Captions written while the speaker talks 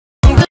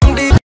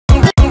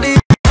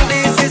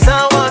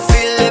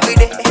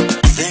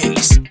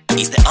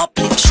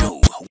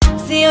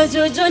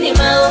Sio juju ni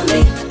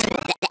maombi.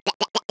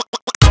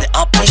 The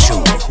Uplift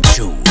show.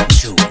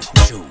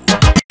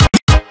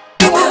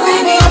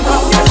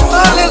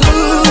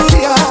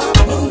 Hallelujah.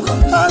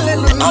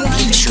 Hallelujah. The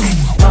Uplift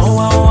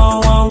show.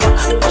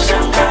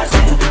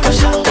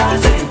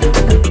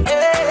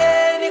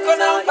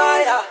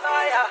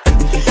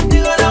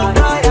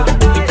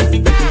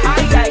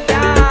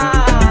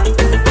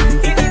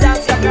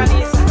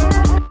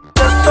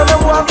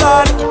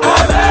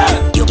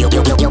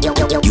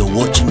 You're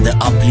watching the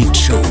Uplift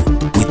show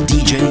with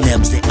DJ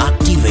Lebs the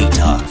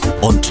Activator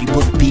on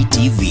PPP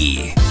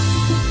TV.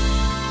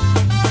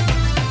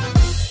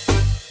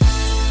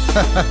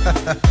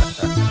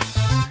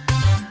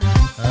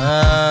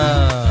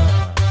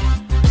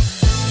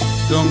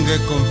 Don't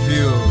get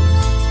confused.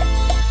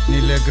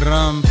 Ni le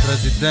grand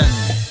president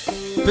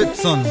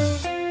Pitson,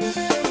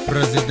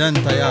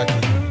 presidenta yake.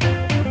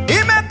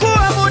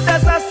 Imekuwa muda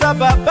sasa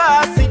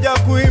baba, sija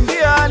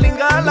kuimbia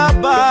Lingala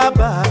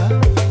baba.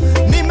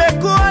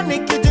 Nimekuwa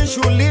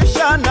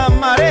nikijishughulisha na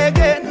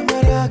marege na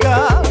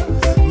maraga,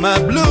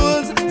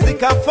 mablues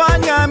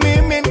zikafanya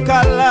mimi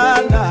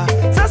nikalala.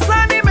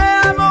 Sasa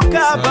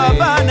nimeamuka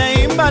baba,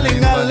 naimba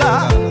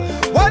Lingala.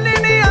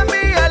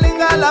 Waliniambia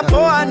Lingala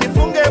poa,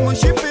 nifunge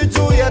mshipi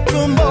juu ya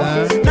tumbo,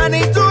 na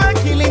nitue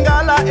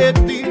kilingala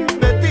eti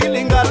beti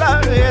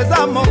Lingala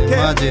eza moke.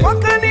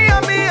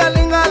 Wakaniambia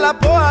Lingala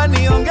poa,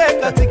 nionge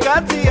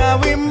katikati ya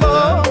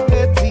wimbo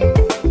eti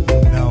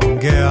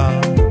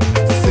naongea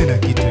sina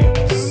kitu ya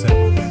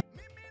kusema.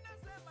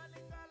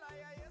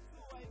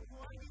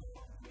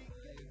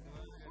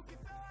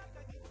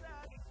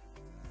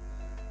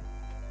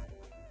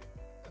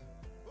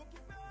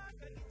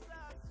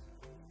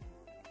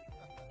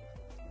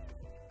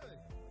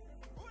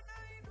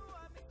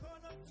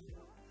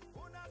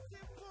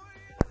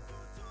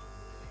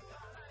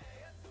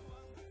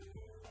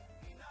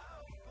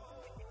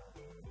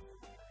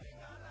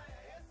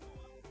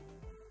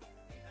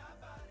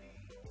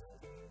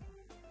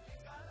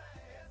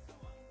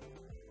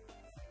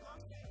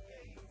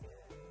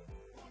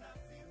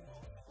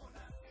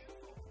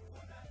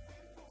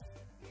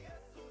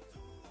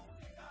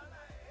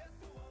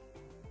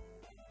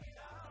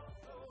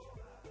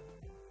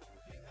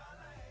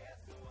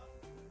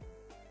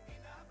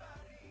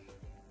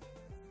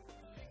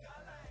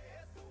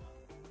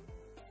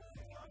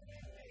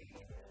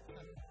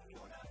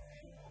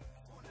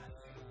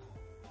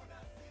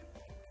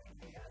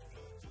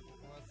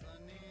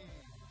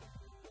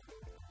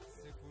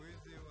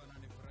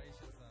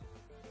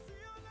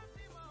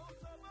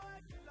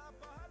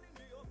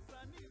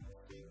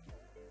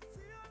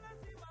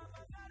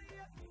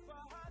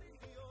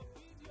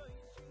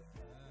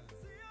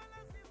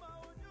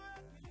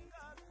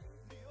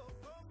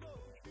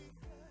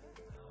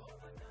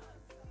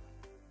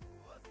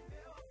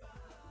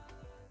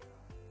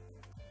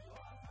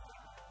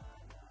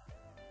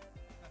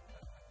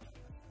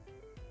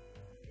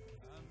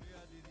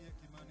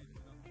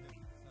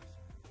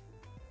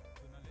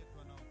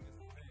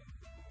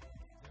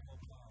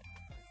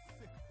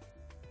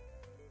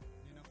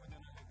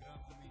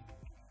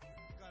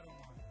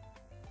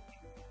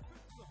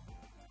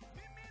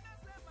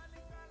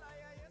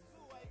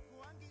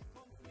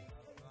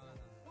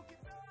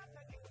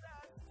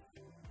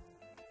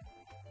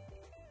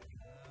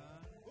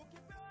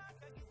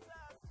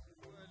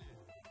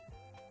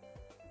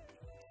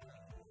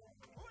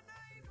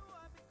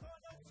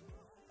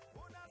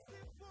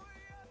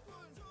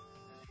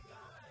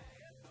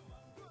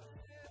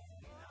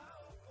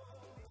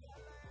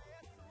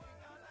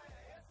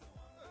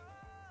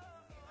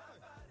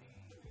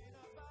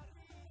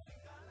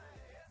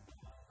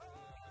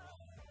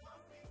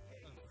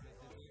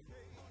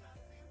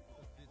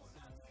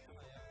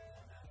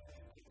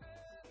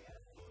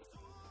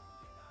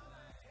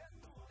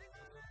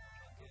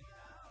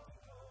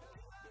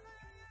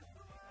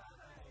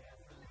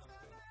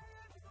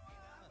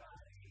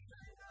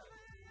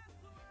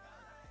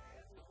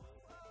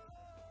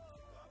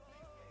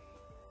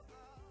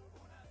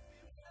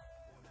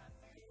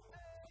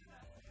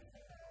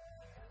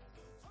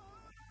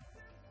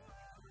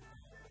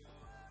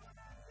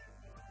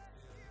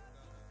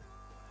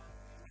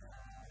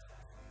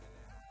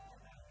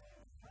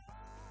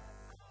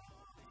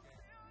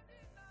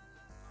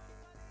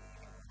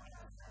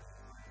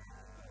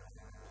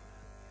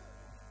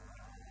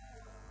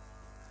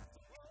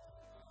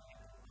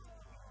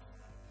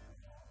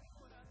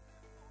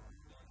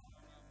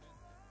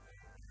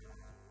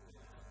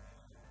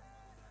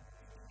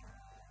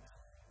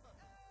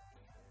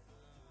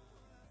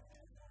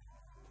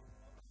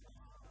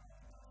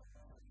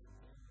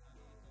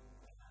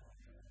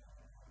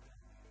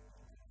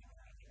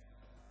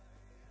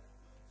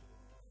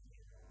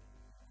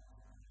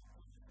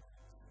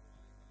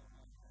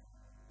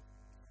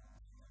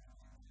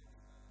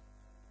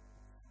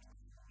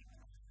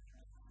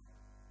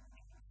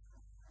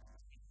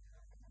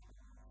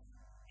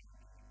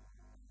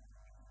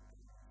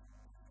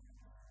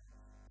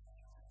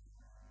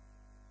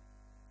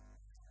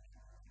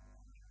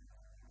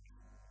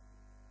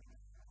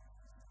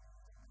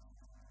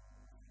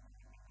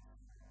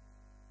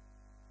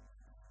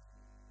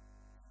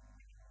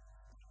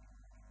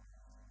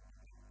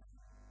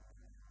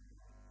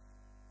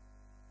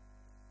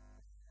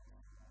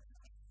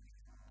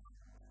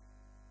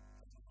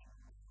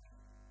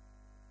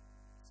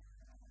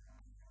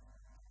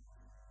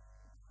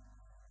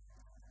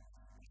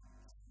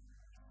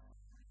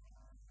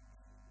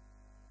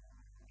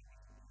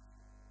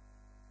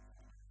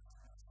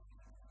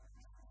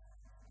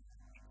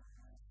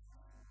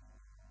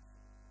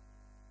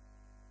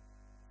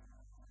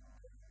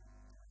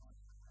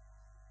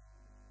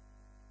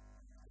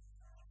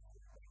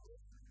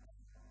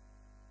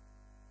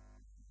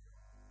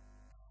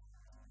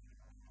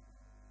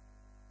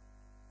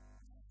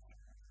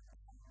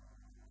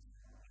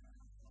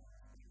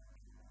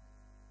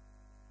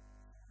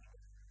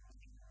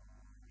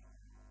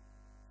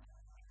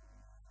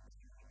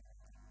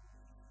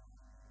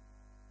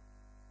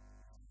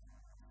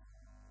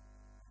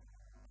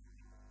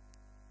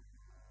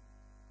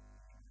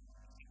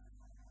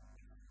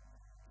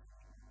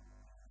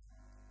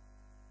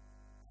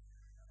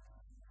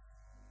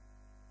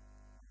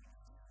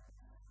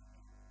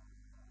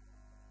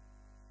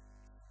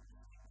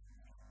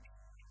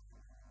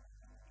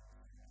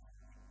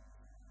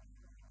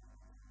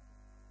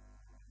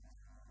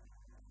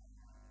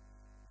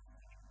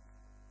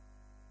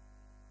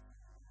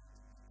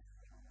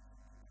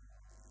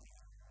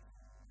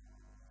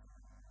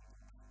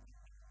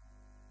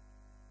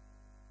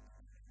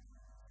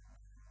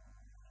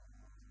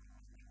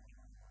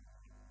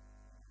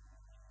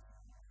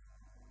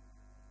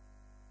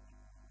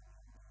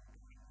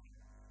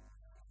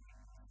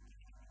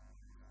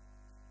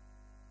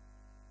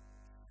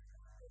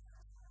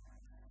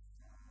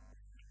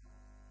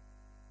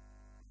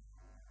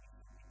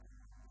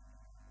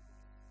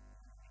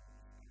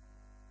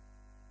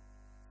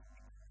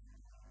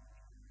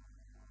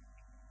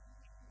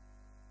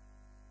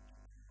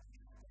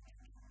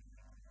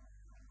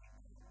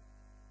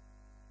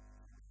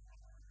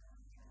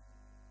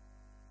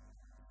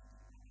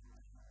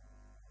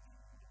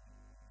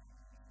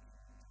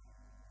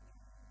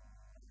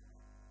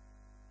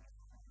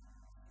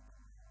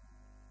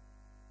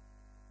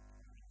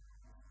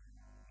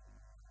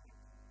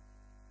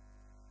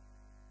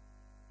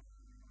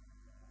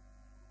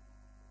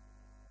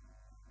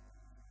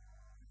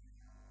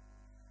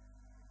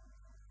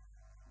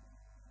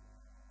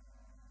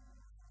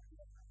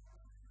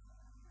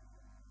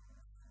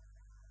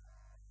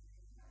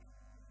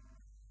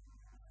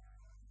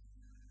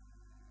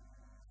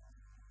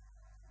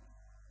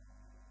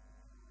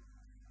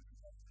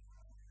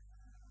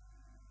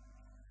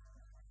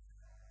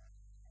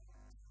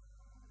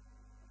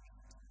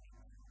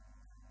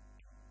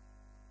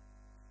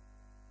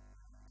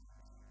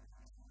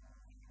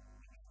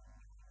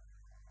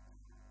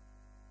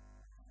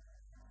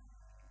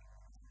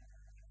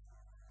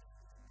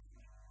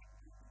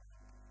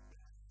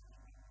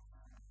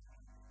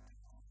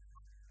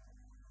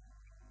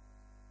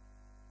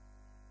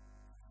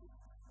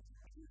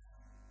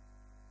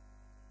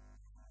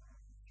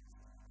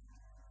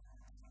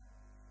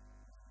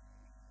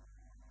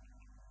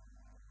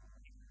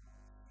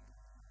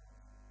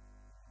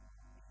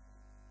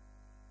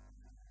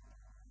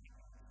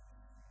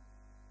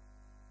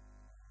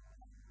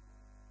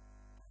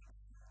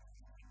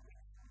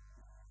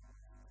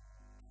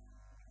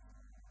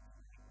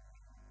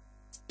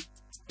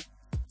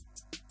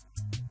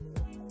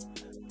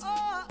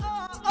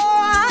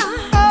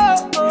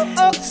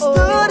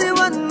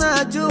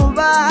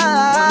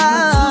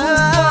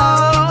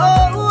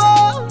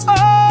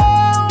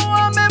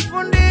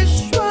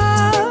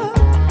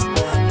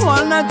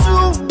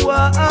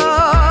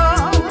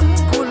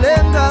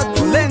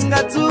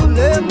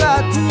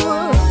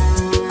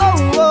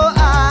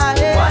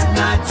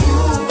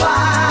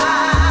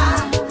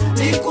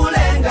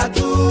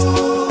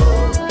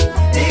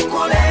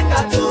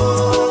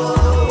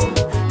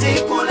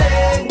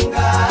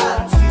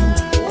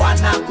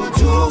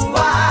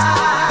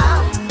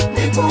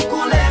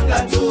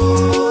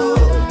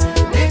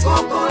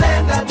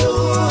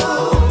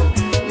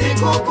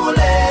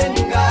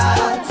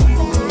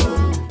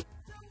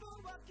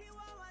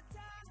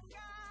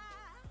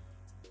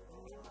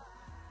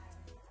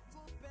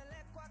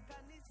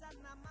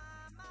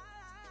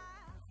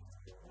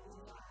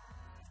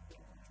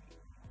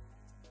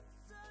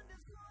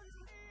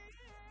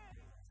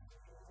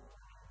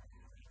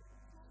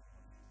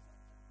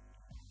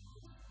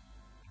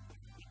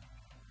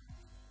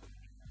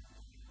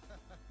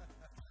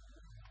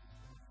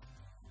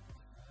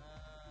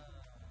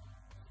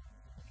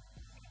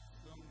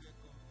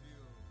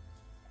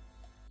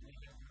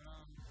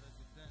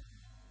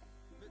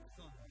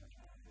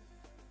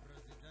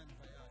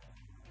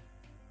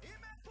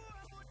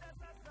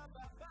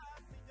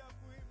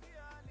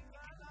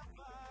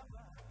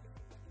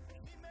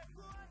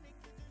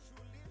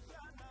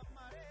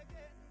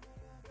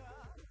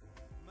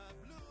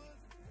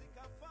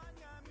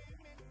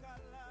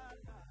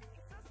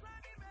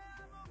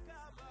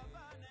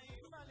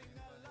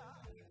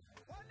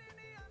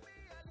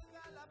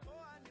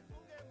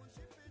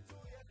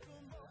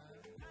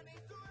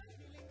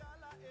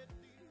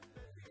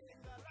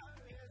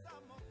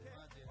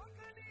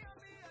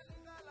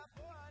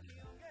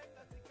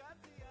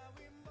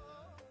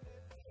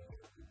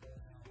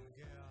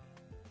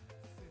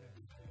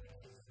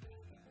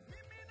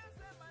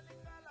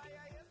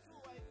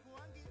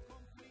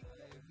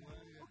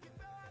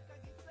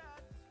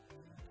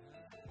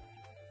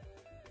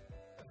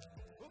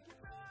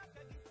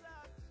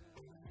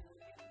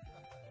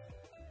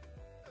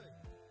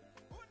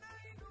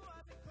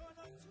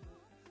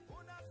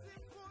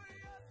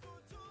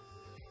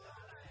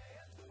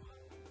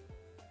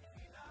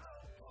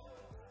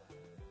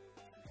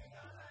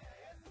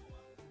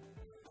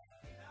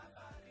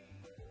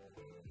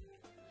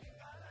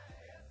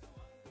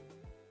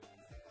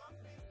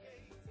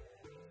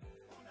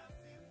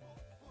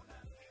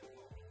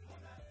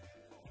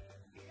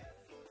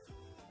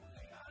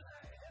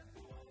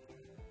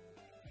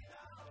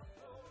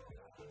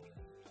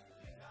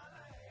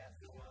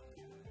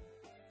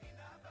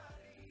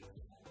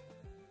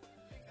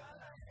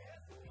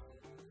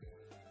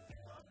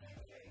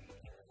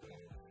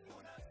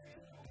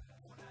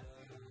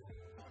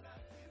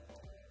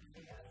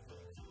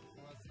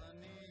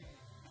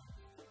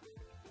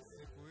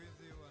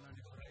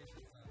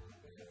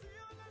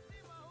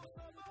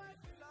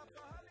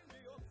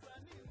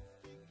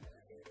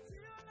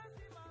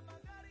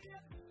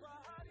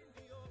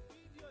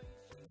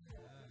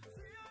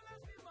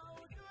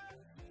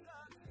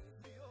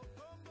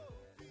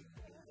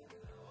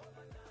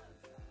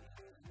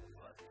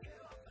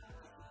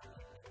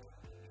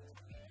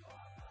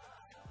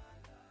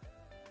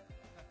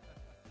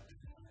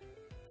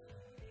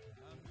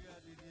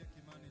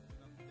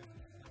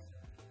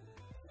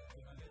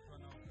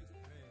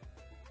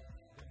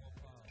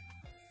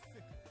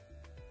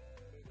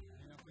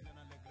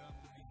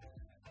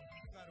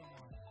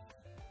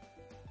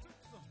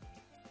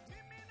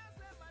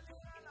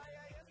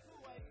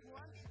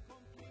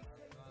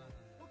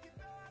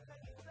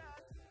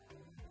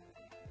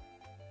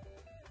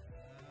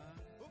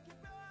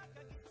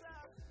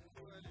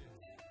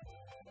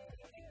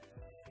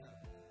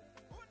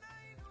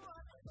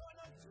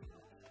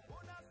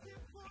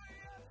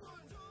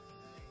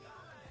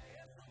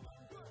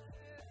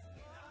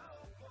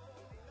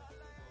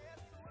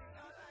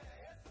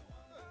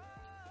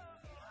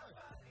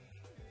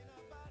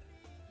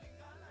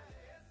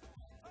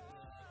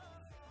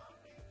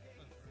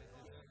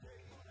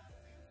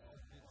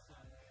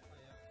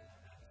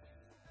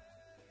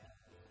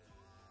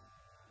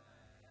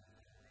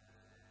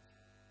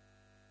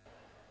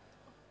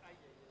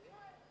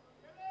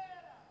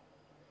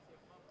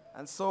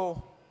 And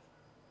so,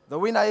 the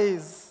winner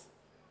is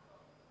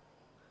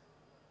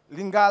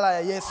Lingala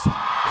ya Yesu.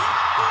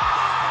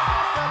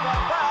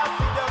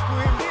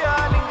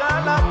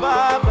 Lingala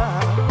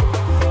baba,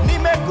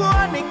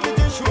 nimekuwa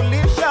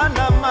nikijishughulisha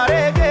na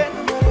marege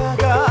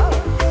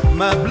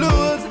na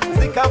blues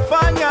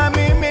zikafanya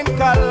mimi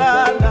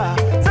nikalala.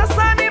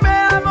 Sasa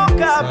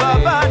nimeamuka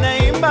baba,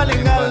 naimba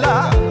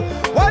Lingala.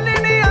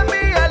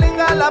 Waliniambia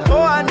Lingala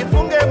poa,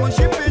 nifunge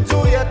mshipi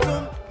juu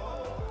yetu.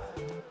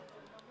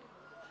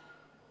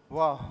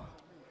 Wow.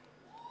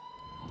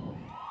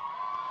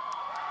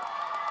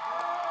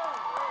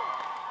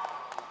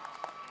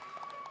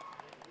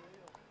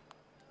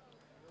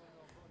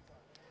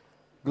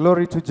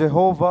 Glory to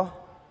Jehovah.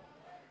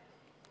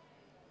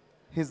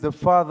 He's the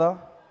Father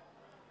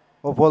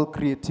of all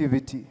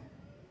creativity.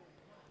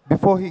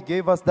 Before he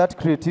gave us that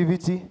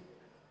creativity,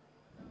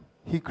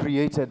 he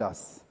created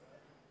us.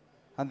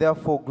 And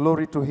therefore,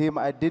 glory to him.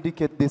 I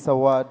dedicate this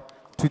award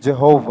to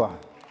Jehovah.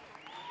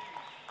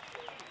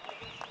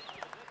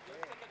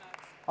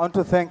 I want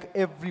to thank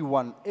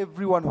everyone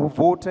who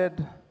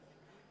voted.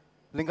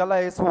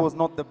 Lingala Yesu was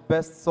not the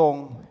best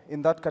song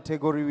in that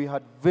category. We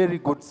had very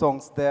good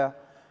songs there.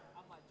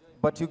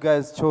 But you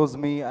guys chose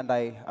me, and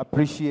I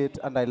appreciate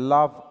and I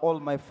love all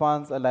my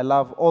fans, and I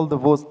love all the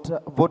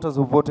voters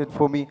who voted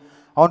for me.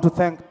 I want to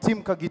thank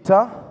Team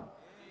Kagita,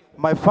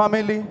 my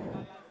family,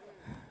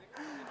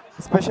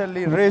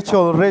 especially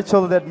Rachel,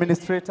 the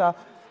administrator.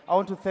 I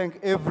want to thank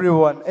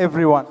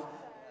everyone.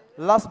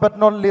 Last but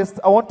not least,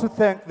 I want to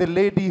thank the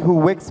lady who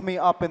wakes me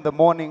up in the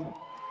morning.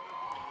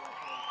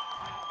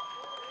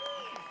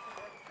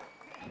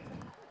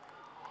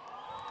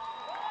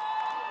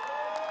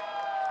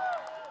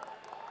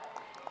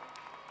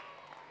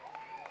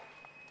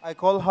 I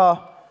call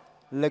her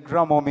Le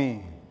Grand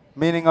Mommy,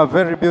 meaning a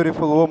very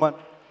beautiful woman.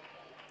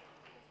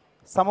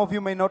 Some of you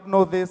may not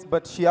know this,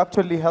 but she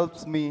actually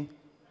helps me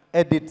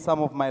edit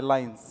some of my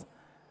lines.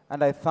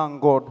 And I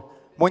thank God.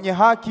 Mwenye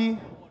haki,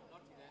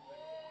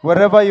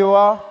 wherever you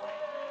are,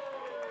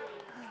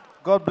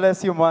 God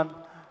bless you, man.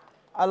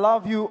 I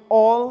love you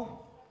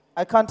all.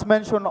 I can't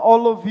mention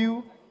all of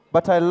you,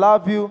 but I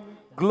love you.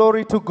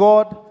 Glory to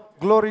God.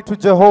 Glory to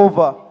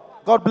Jehovah.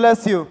 God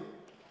bless you.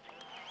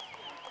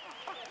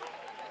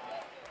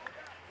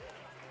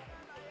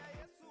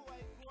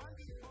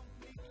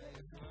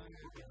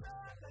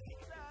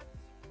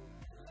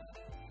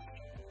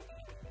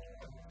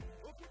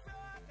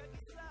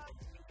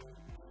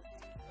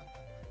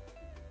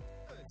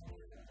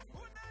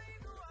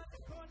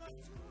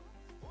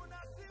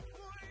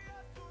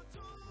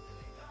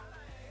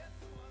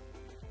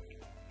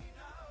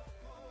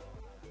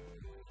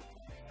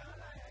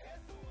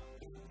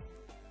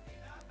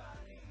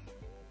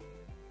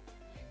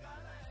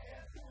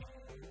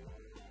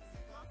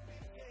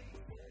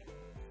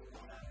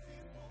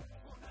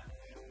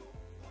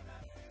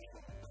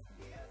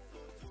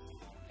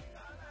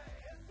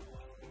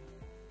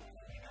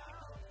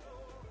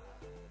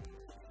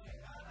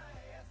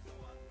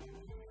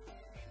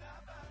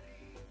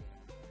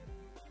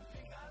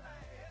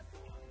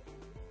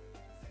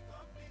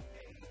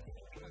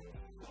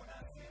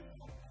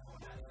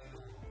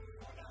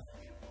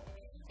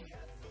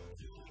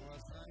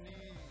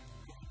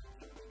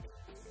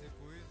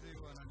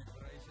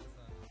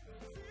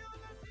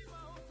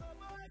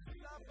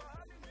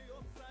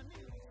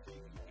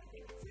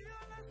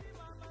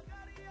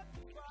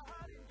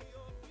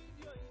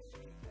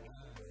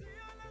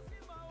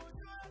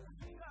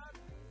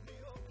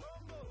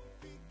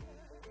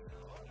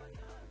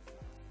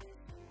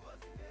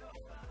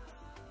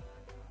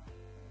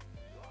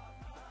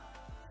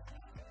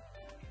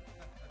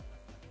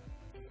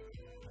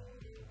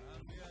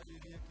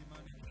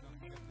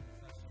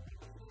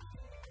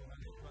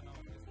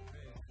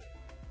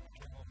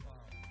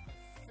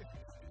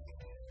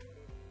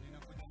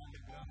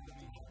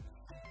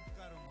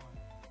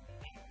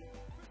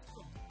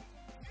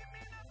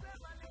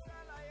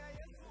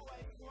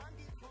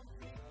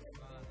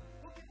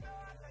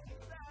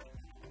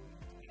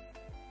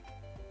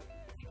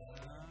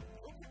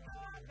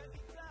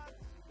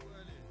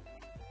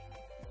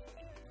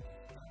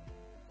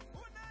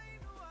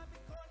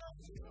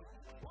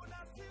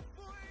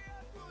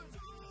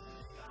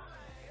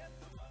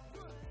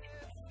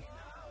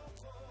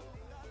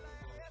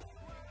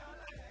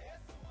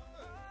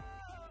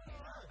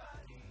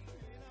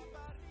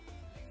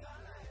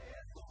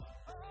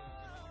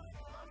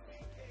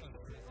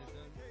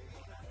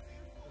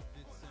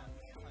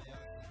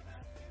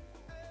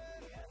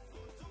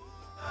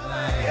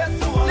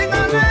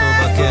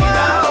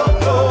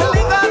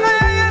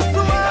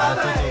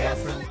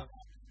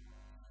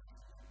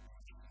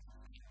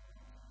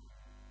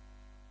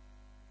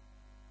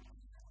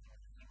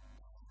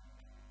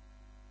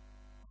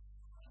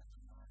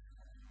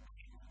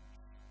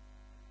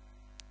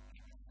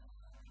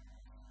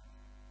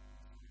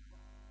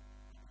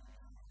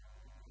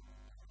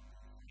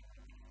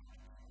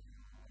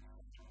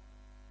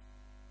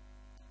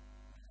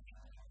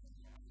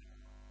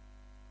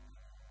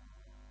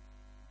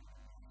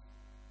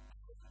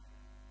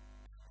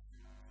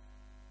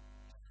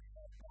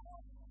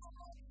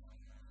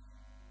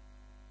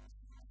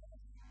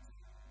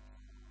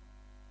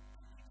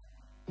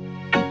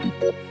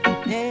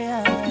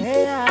 Yeah,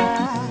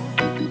 yeah.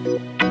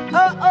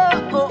 Oh,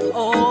 oh, oh,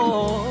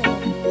 oh,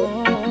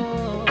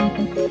 oh.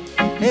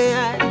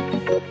 Yeah.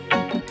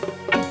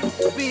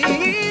 Be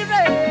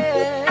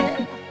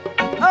ready.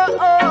 Oh,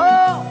 oh,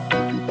 oh.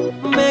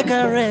 Make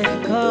a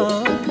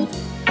record.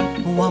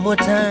 One more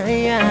time.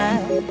 Yeah.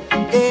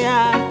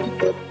 Yeah.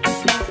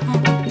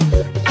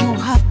 You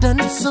have done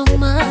so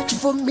much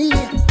for me.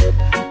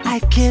 I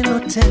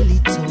cannot tell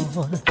it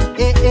all.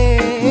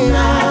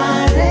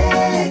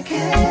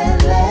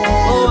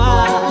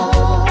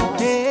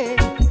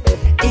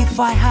 If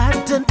I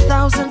had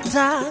 10,000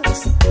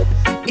 tongues,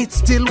 it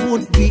still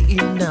won't be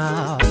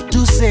enough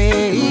to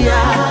say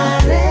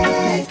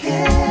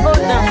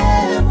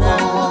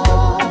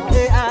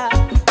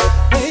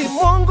Hey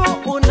Mungu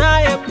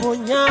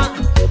unayeponya,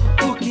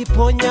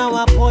 ukiponya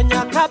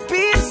waponya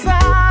kabisa.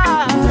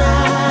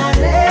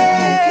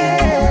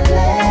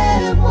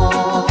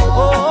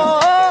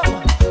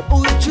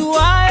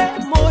 Ujuae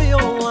moyo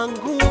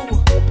wangu,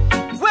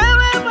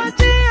 wewe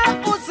maji ya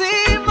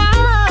uzima.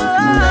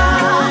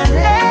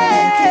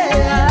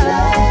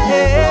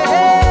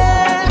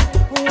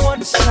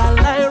 What shall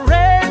I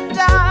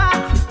render,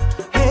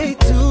 hey,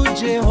 to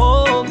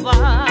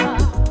Jehovah?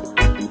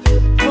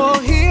 For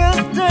he has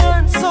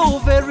done so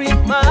very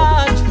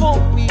much for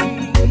me.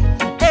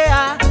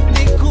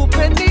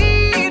 Nikupe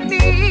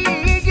nini,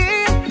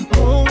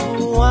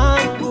 Mungu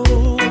wangu,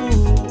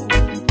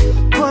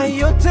 kwa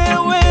yote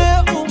we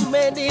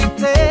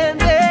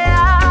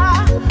umenitendea.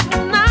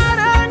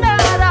 Nara,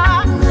 nara,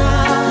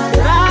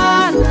 nara,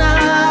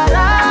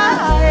 nara,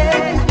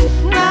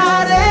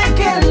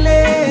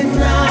 narekele,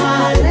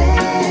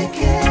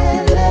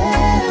 narekele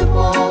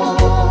mo.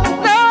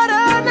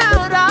 Nara,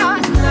 nara,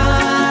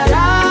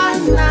 nara,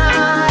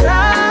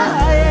 nara,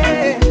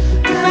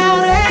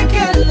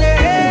 narekele,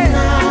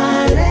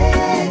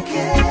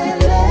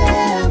 narekele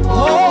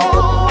mo.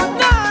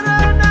 Nara,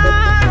 nara,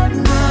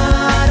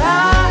 nara,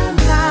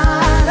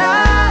 nara,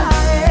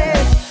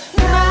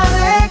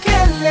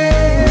 narekele,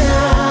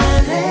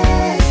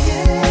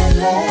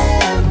 narekele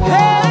mo.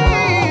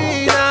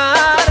 Hey,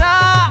 nara,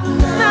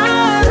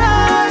 nara,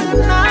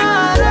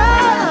 nara,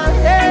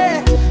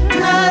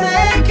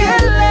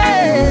 narekele,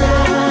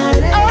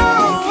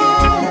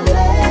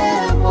 narekele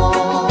mo.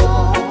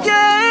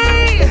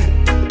 Yeah,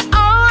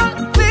 all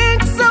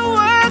things are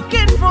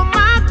working for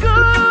my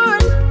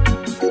good.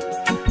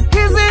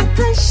 He's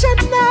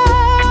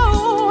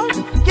intentional,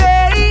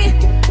 yeah,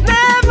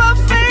 never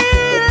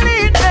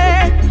failing.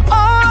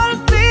 All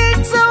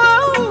things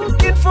are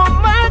working for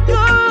my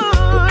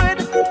good.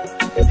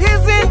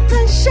 He's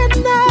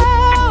intentional,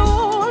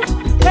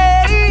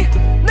 hey,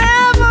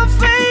 never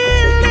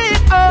failing.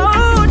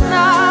 Oh,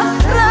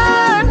 nara,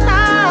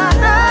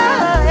 nara,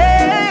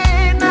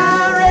 hey,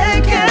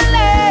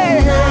 narekele,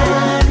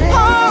 oh,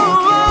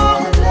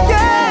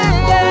 yeah,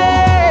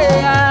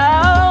 yeah.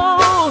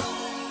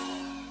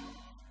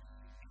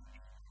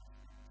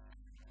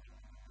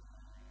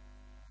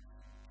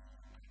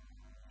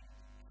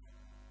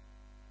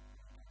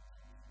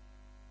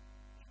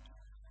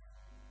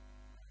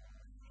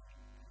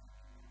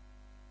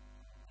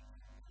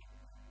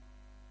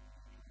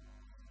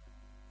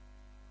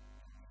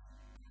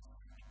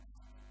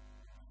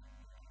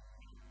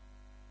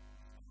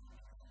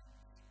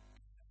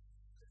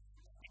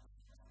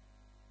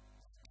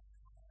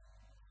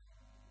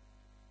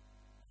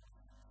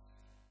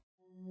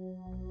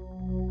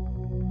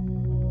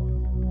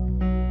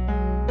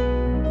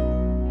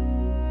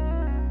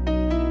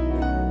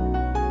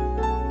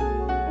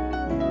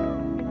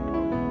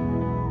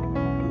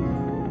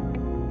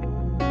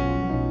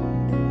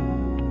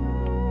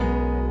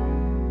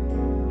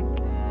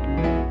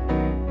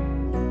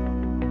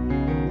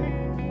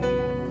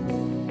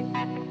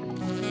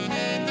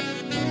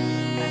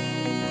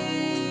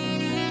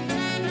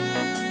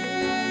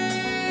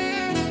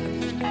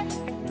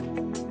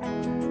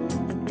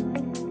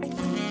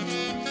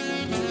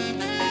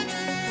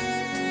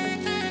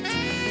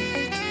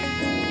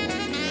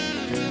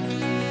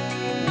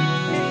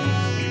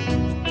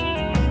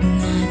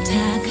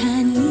 Nataka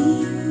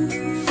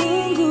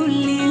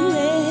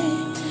nifunguliwe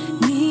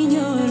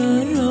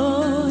minyororo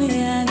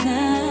ya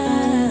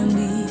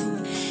dhambi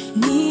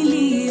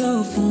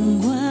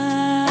niliyofungwa,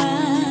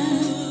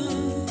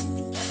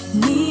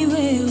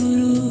 niwe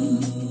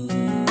huru.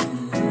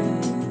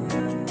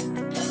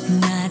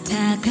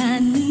 Nataka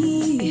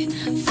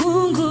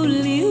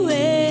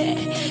nifunguliwe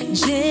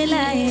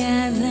jela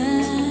ya dhambi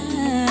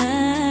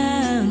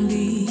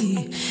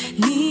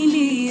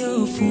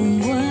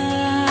niliyofungwa,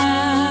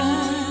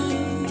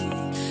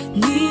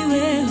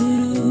 niwe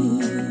huru.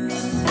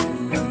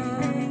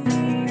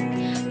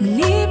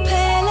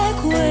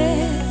 Nipelekwe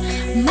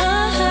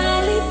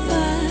mahali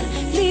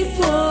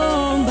palipo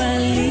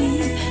mbali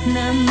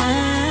na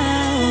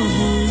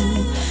maovu,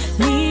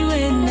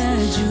 niwe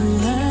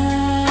najua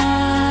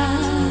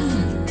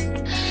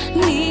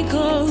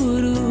niko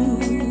huru.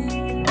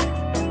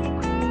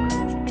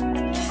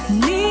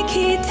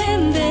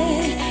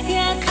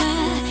 Nikitembea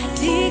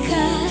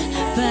katika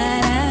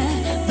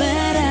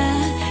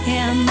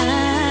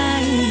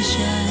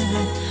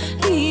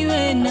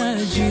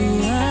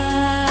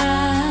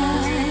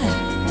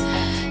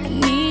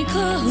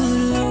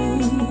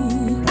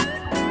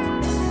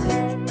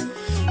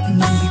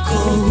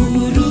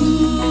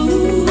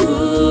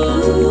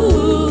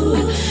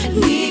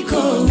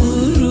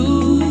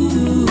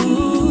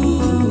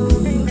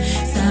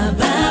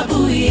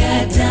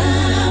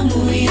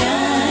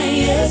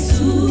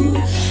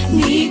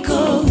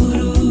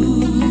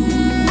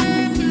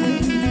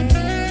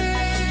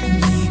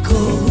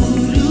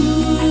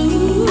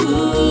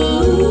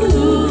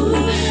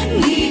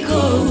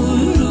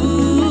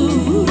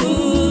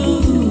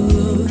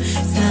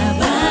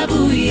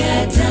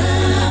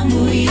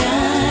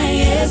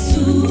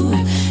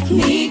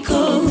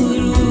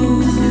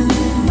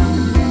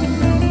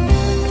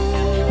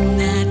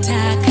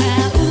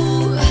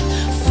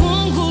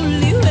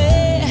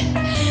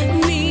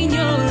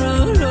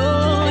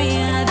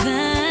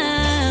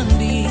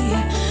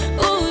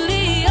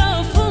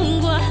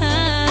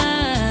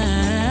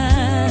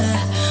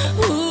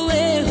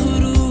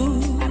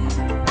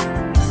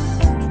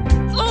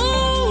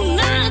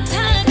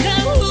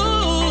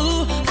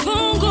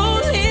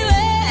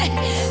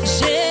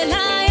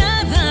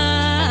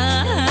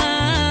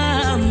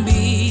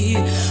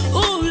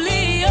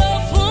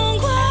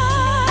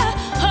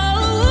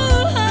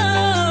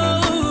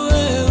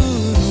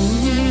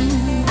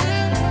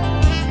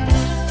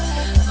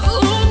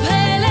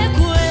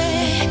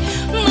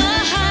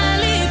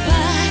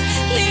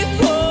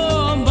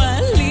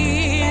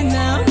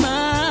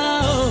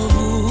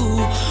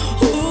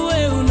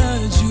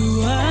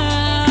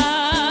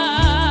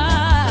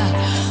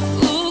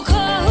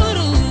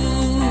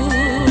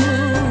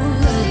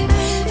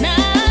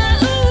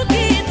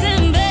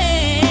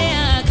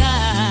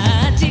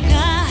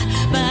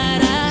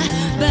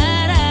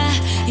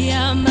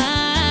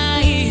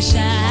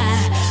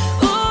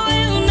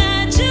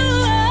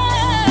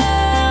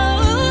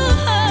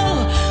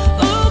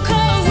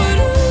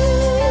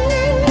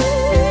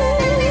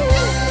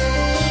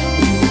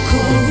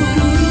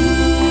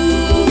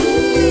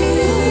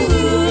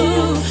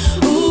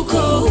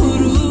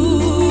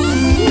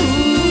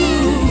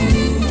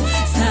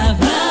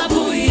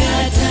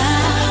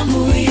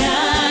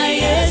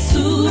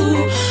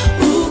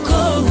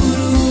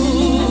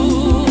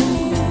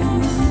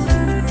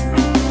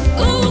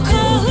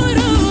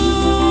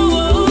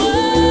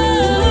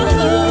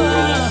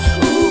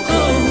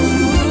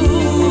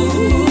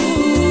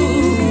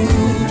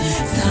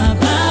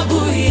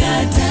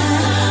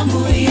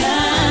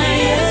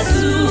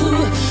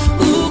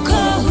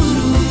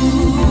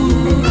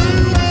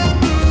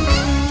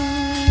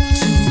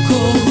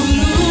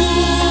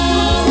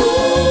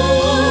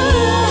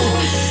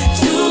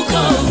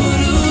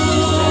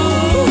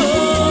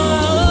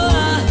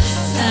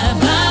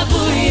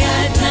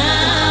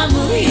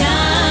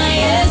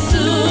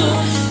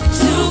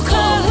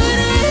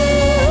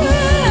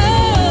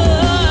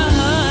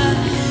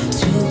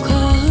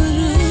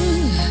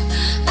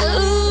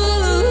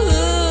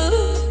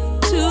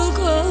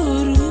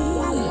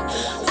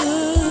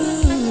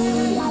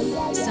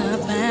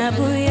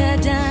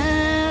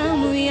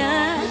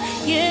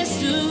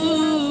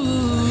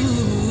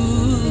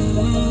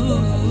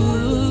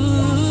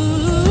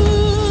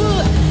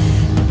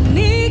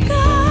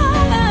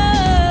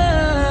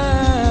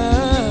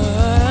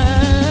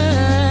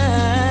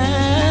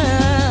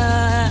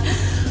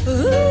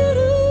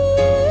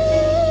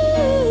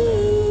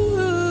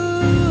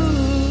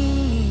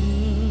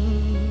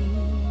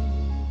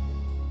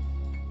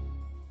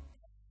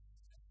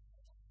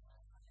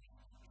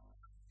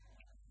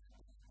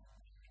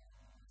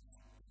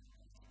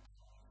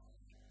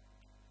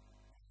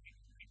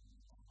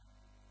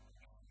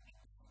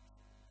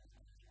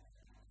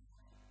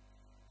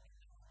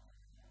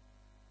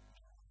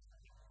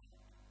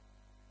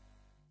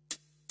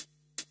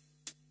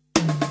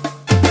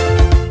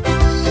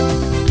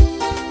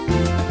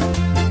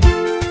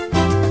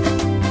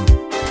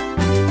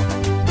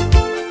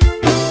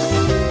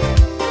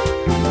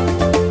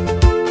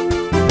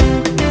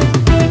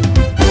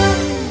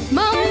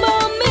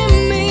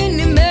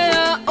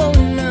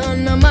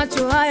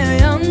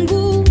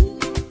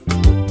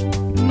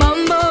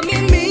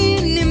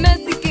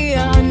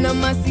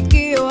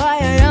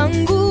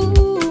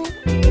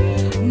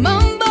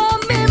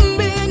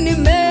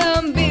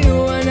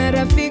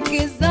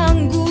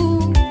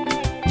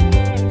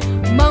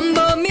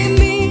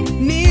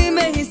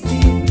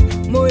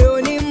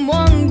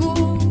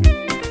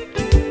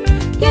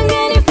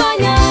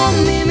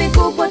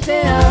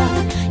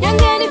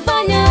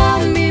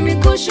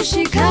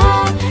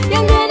kushushika,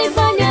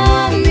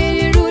 yangenifanya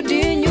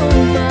nirudi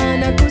nyuma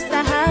na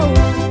kusahau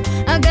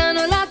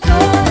agano lako.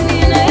 Ni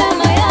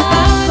neema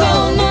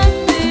yako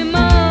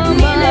nasimama,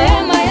 ni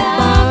neema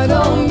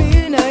yako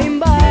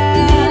ninaimba,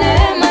 ni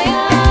neema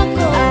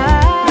yako,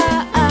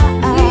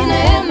 ni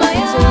neema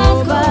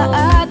yako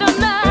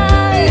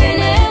Adonai, ni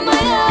neema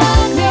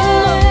yako, ni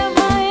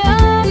neema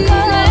yako, ni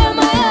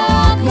neema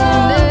yako,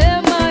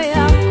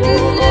 ni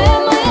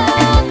neema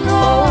yako,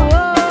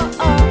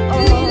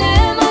 ni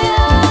neema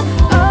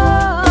yako.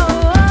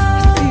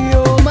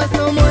 Sio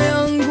masomo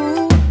yangu,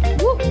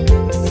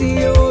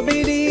 sio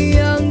bidii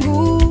yangu,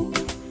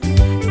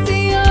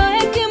 sio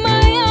hekima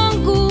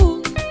yangu,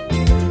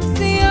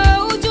 sio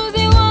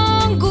ujuzi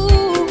wangu,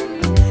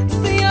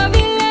 sio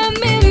vile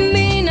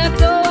mimi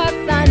natoa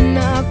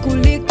sana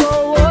kuliko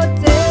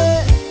wote,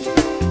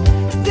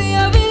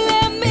 sio vile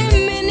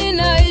mimi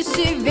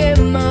ninaishi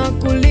vyema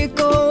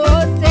kuliko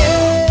wote.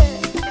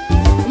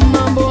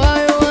 Mambo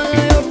hayo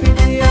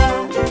wanayopitia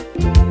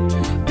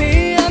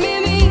pia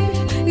mimi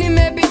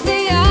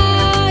nimepitia,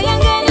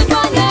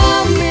 yangenifanya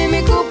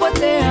mimi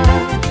kupotea,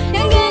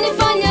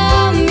 yangenifanya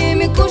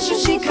mimi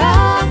kushushika,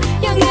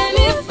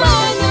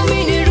 yangenifanya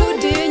mimi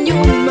nirudi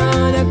nyuma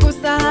na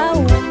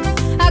kusahau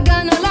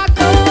agano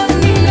lako.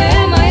 Ni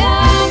neema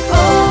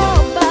yako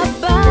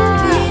Baba,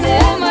 ni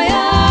neema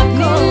yako,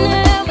 ni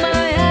neema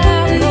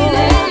yako, ni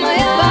neema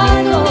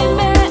yako,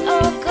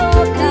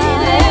 nimeokoka, ni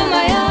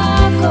neema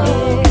yako,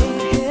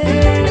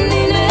 ni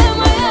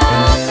neema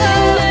yako,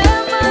 ni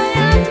neema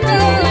yako,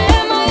 ni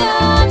neema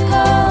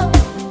yako,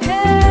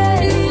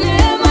 ni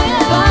neema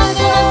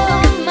yako,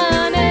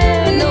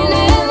 ni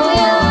neema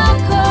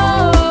yako.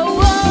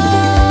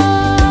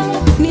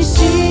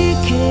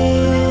 Nishike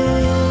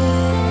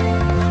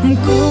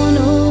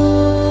mkono,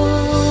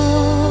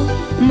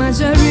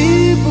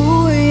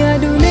 majaribu ya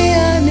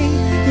duniani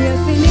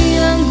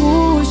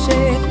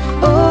yasiniangushe.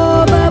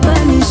 Oh Baba,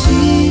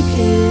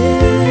 nishike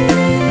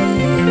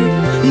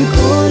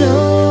mkono,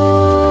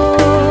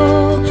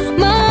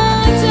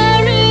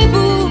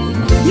 majaribu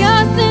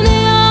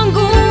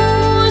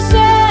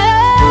yasiniangushe,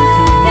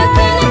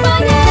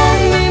 yasinifanye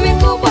mimi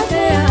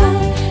kupotea,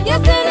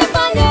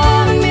 yasinifanye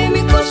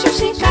mimi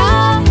kushushika,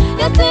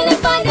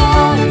 yasinifanye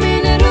mimi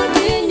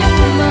nirudi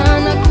nyuma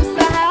na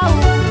kusahau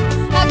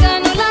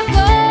agano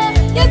lako,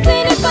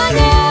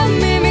 yasinifanye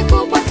mimi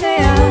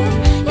kupotea,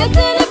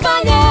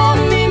 yasinifanye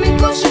mimi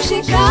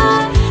kushushika,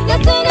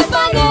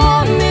 yasinifanye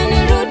mimi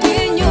nirudi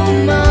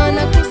nyuma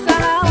na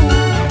kusahau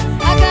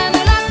agano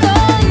lako.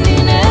 Ni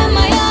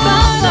neema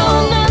yako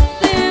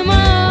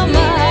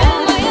nasimama,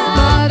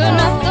 bado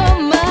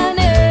nasoma,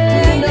 ni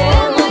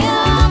neema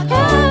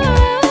yako,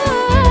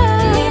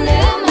 ni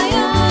neema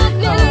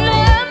yako, ni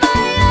neema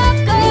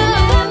yako, ni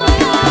neema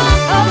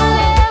yako,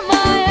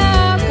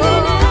 ni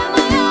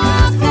neema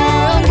yako,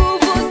 sio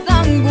nguvu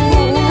zangu,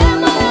 ni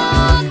neema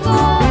yako,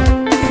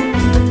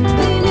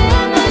 ni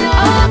neema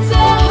yako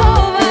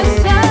Jehova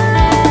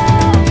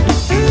Shalom.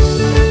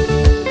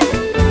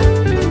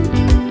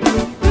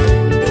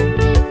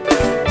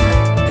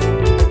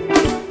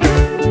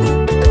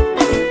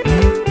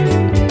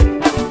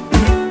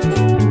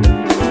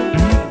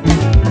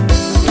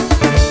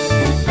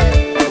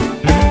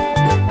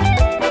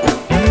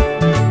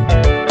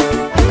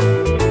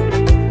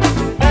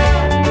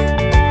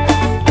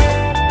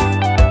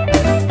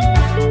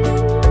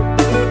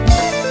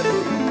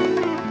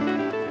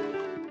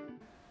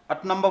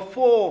 At number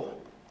 4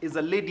 is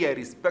a lady I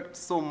respect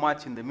so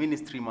much in the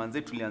ministry.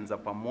 Manze tulianza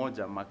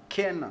pamoja,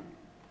 Makena.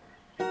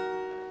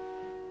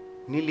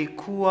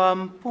 Nilikuwa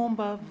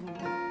mpumbavu,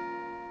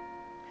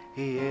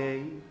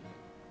 hey,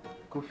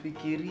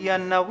 kufikiria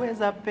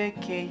naweza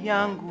peke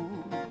yangu,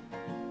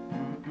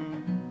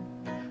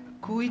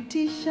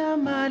 kuitisha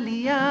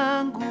mali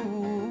yangu,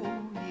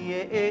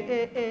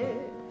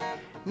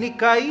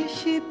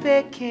 nikaishi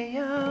peke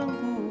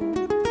yangu.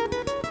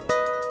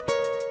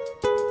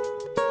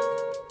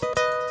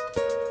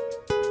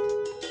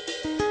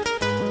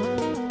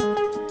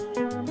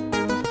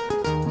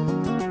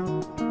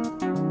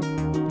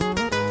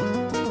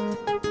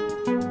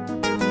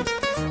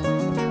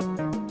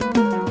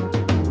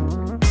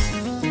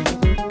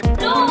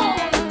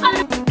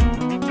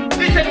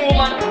 Listen,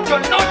 woman, you're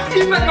not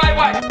even my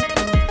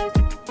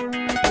wife.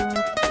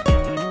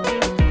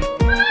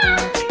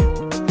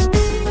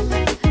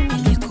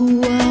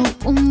 Nilikuwa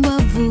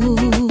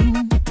upumbavu,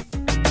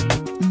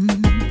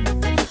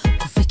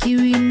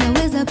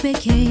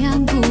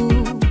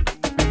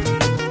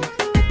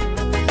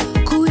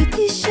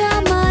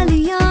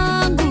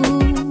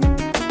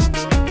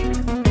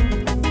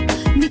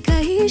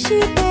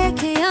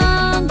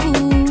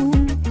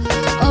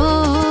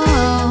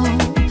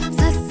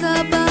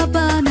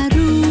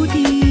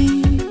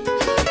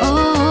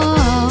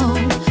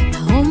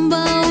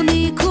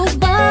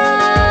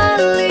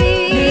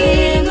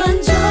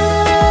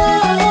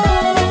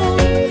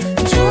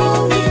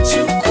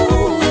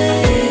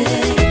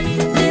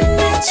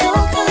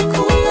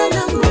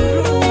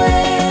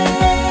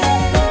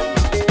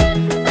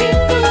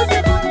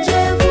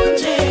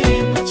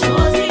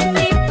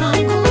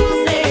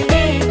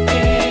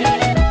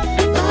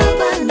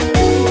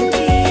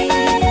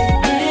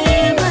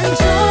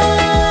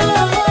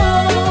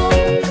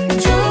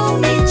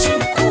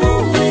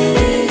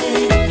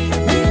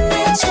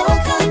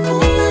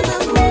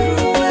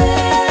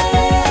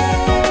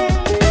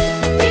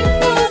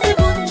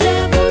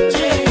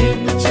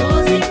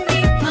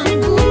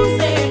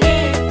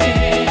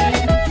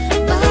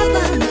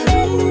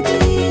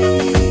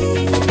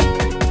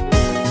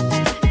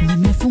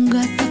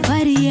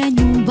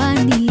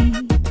 amani.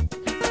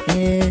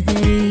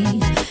 Hey,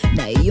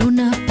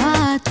 naiona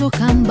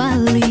patoka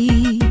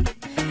mbali.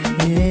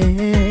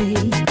 Hey,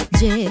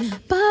 je,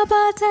 Baba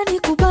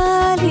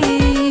atanikubali?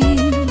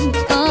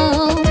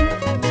 Oh,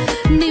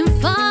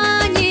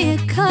 nimfanye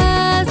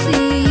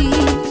kazi.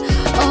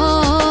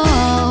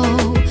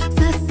 Oh,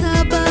 sasa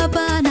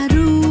Baba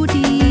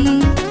narudi.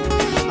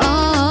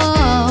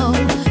 Oh,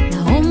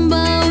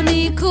 naomba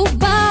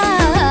unikubali.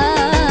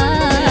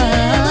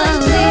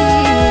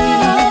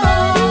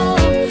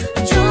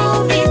 Njoo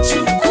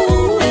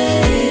nichukue,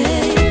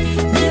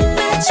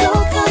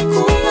 nimechoka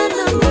kula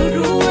na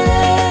nguruwe.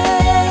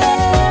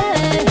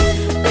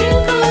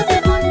 Mbingu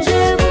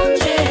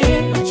zivunje-vunje,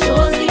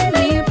 machozi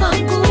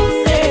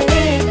nipanguze.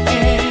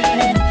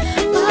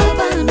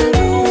 Baba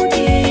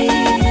narudi,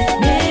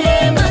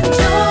 neema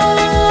njoo.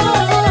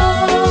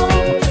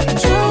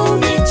 Njoo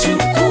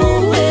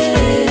nichukue,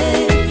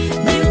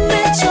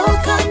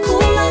 nimechoka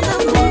kula na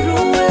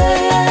nguruwe.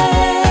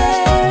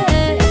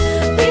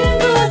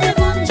 Mbingu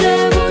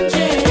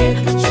zivunje-vunje,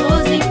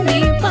 machozi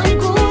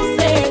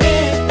nipanguze.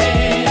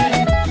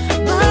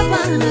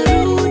 Baba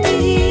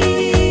narudi.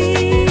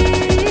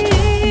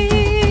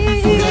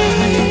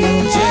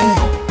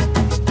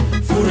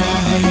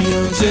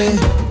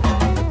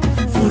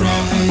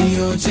 Furaha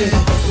iliyoje,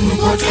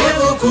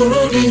 mpotevu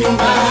kurudi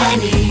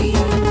nyumbani.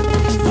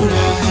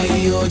 Furaha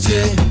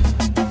iliyoje,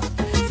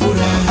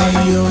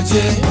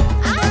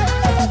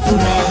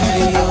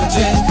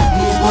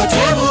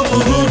 mpotevu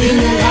kurudi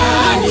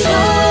nyumbani.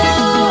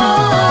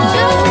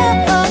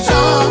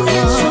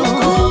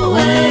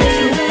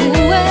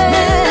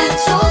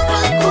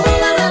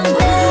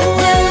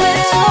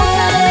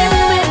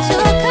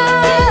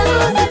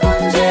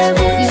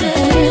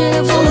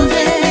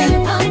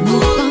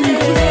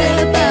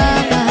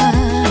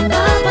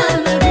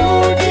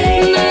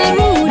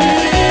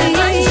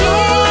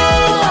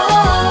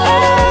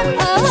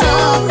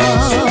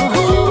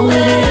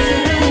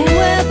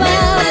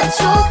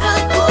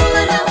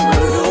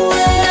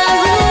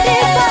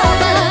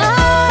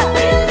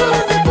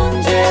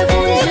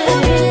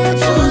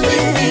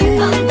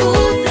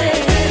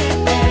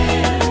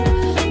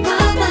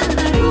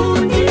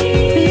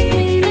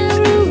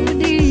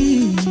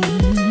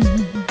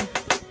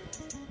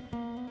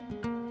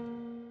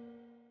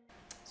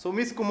 So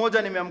mimi siku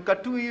moja nimeamka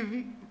tu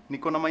hivi,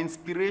 niko na my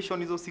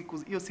inspiration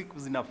hiyo siku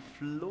zina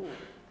flow.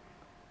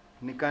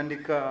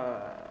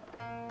 Nikaandika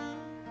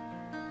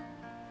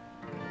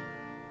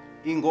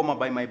Ngomma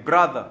by my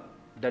brother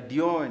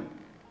Dadion.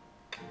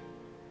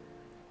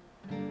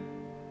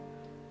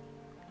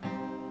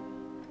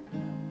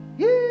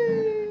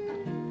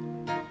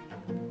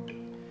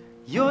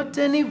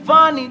 Yote ni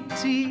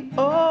vanity,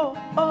 oh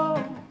oh,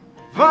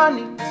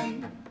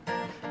 vanity.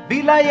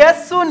 Bila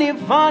Yesu ni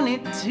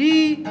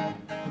vanity,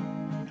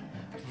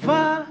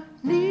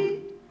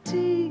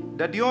 vanity.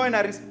 Dadion,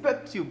 I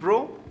respect you,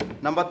 bro.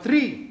 Number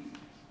 3,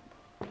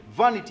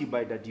 Vanity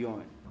by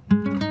Dadion.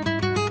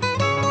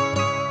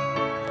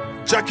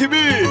 Jackie B,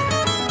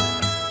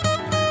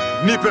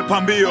 nipe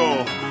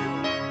pambio.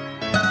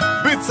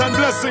 Bits and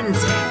blessings,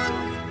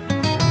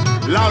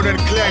 loud and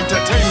clear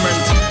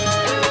entertainment.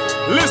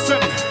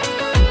 Listen,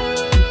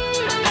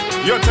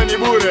 yote ni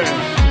bure,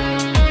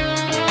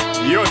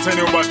 yote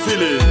ni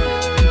ubatili,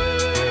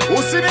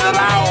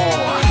 usinidharau.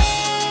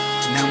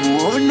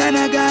 Namuona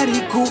na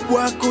gari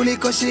kubwa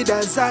kuliko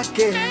shida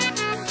zake,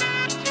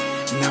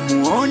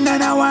 namuona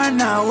na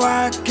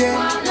wanawake.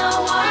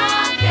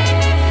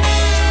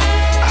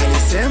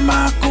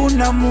 Alisema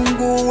kuna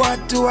Mungu,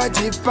 watu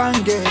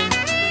wajipange.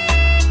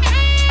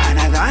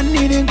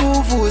 Anadhani ni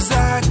nguvu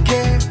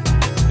zake,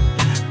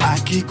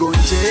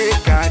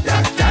 akigonjeka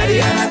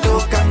daktari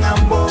anatoka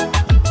ng'ambo.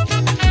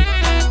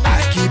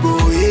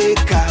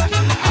 Akiboeka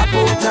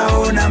hapo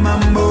utaona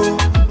mambo.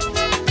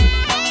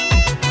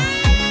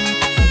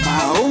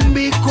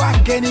 Maombi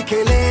kwake ni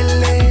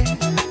kelele,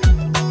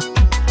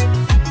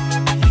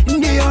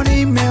 ndio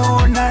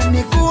nimeona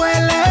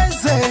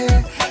nikueleze.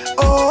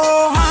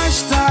 Oh,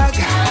 hashtag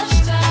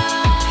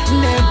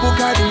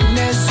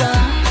Nebukadneza.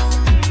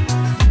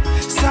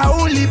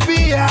 Sauli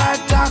pia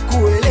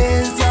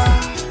atakueleza.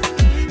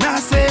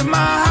 Nasema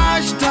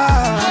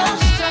hashtag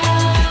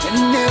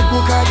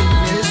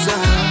Nebukadneza.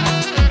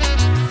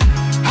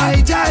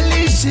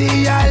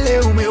 Haijalishi yale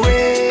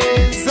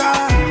umeweza,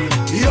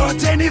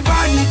 yote ni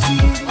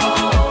vanity.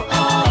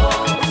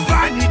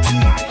 Vanity.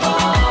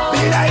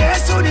 Bila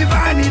Yesu ni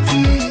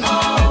vanity.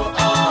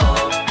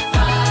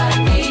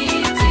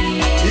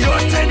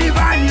 Yote ni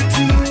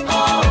vanity.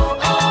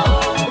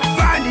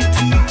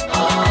 Vanity.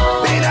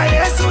 Bila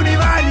Yesu ni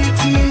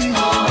vanity.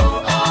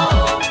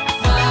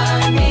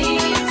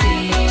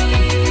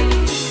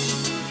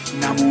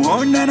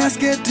 Namuona na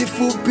sketi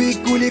fupi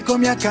kuliko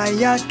miaka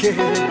yake,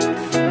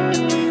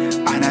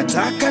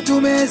 anataka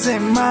tumeze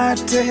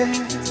mate.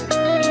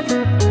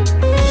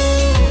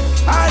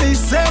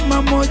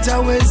 Alisema moja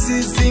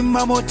wezi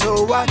zima moto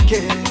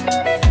wake.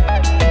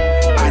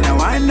 Ana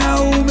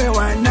wanaume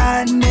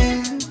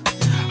 8,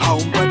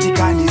 haumpati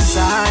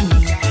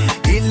kanisani,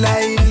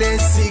 ila ile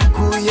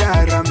siku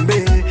ya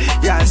rambe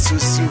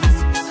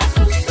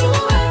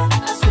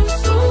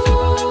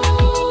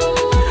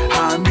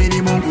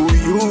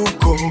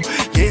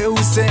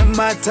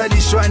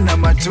atalishwa na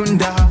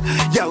matunda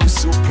ya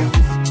usupu.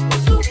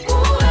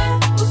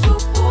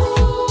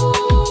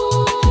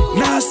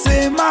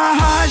 Nasema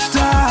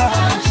hashtag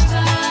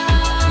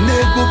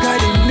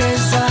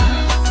Nebukadneza,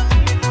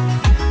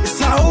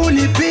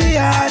 Sauli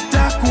pia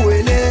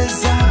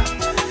atakueleza.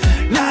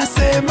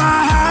 Nasema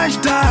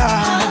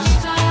hashtag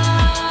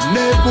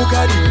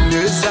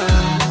Nebukadneza,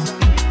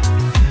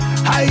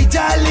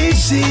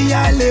 haijalishi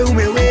yale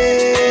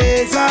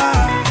umeweza,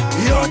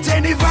 yote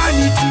ni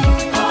vanity.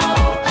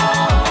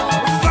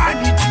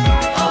 Vanity.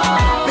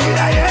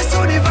 Bila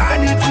Yesu ni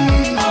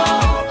vanity.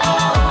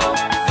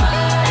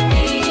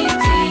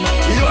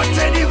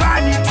 Yote ni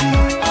vanity.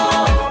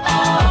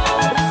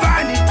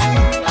 Vanity.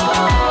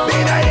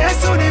 Bila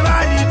Yesu ni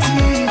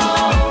vanity.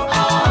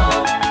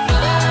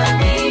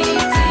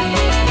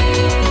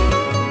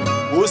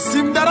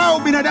 Usimdharau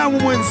binadamu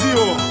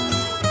mwenzio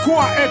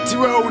kuwa eti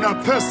wewe una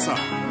pesa,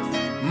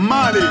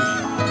 mali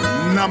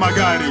na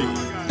magari.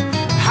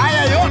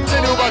 Haya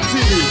yote ni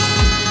ubatili.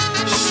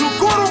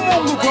 Shukuru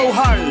Mungu kwa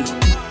uhai.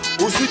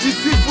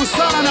 Usijisifu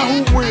sana na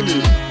huu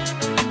mwili.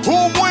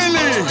 Huu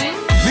mwili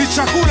ni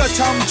chakula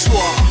cha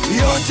mchwa.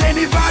 Yote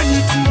ni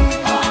vanity.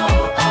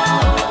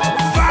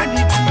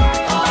 Vanity.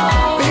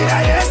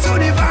 Bila Yesu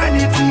ni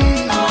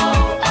vanity.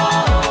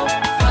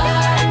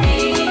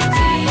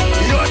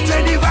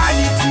 Yote ni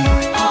vanity.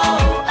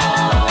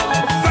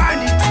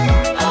 Vanity.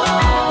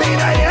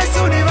 Bila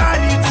Yesu ni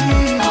vanity.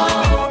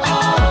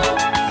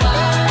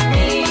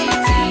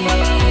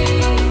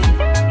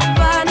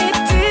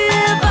 Vanity,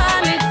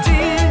 vanity,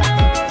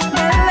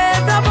 mbele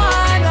za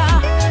Bwana.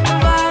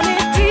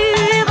 Vanity,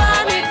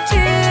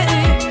 vanity,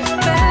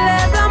 mbele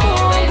za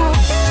Mungu.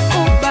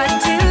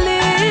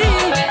 Ubatili,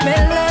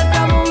 mbele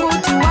za Mungu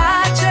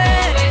tuache.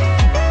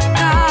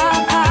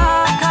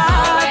 Kaa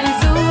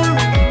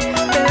vizuri,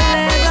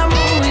 mbele za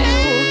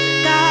Mungu.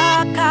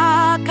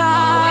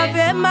 Kaa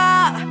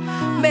vyema,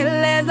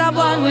 mbele za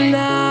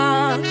Bwana.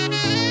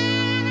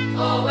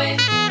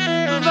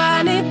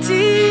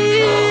 Vanity,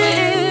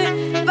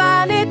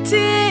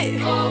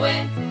 vanity.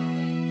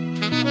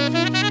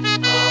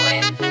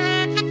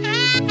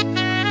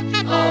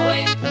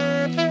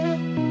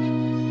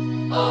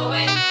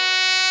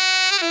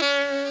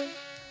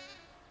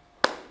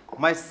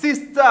 My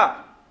sister,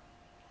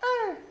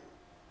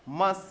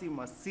 Mercy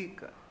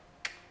Masika,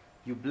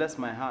 you bless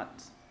my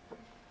heart.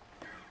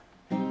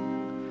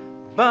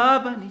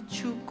 Baba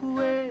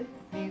nichukue,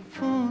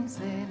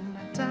 nifunze,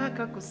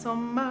 nataka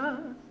kusoma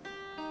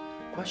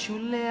kwa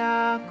shule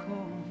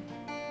yako,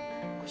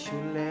 kwa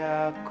shule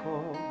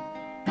yako.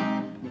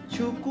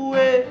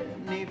 Nichukue,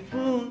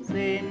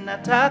 nifunze,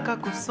 nataka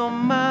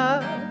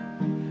kusoma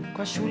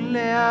kwa shule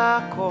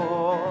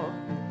yako,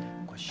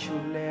 kwa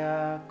shule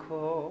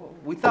yako.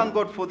 We thank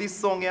God for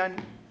this song, yani.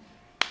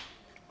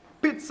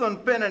 Pitson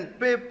pen and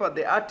paper.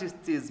 The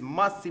artist is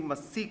Mercy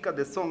Masika.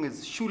 The song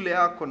is Shule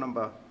Yako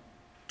number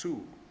 2.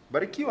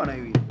 Barikiwa na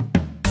hiyo.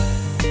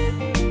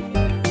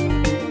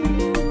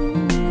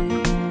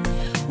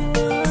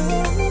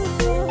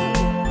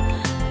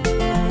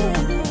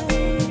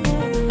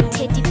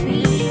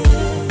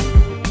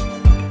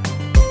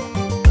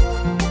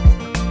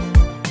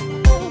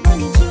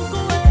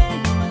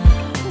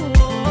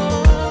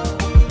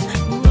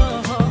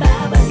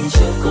 Baba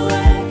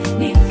nichukue,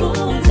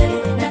 nifunze,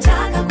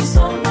 nataka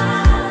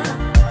kusoma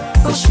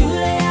kwa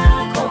shule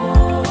yako,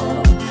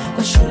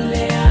 kwa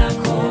shule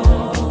yako.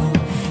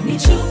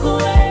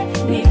 Nichukue,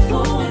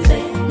 nifunze,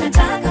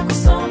 nataka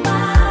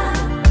kusoma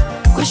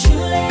kwa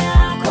shule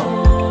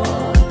yako,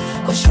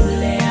 kwa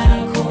shule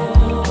yako.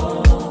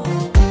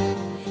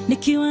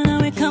 Nikiwa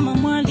nawe kama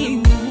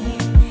mwalimu,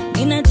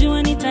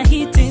 ninajua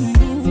nitahitimu,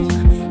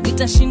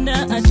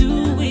 nitashinda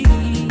adui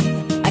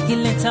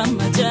akileta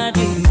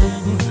majaribu.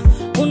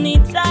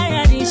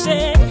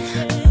 Unitayarishe,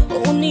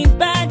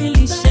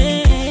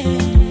 unibadilishe,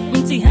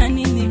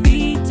 mtihani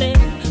nipite,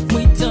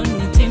 mwito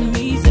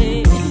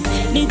nitimize.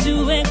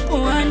 Nijue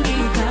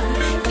kuandika,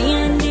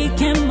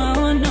 niandike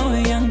maono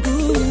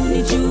yangu.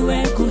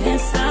 Nijue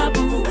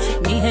kuhesabu,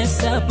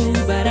 nihesabu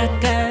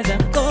baraka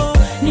zako.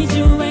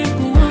 Nijue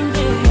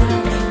kuongea,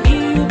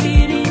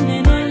 nihubiri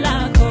neno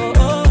lako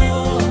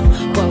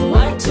kwa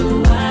watu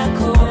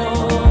wako.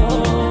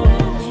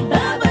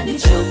 Baba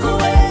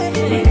nichukue,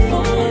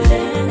 nifunze,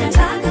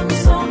 nataka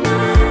kusoma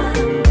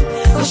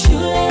kwa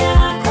shule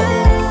yako,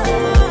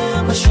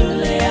 kwa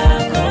shule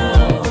yako.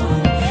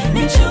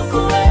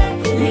 Nichukue,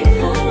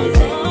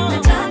 nifunze,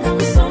 nataka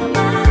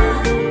kusoma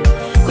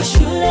kwa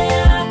shule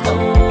yako,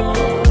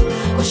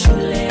 kwa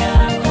shule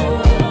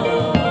yako.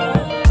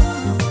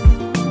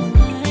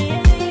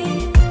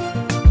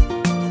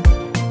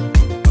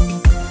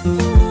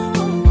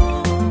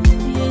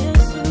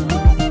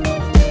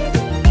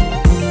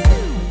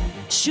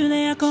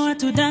 Shule yako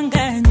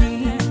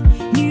watudanganyi,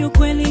 ni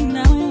ukweli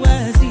na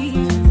uwazi.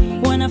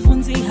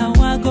 Wanafunzi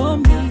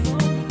hawagomi,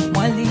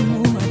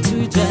 mwalimu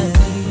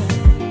hatujali.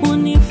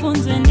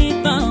 Unifunze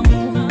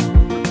nidhamu,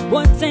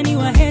 wote ni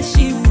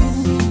waheshimu.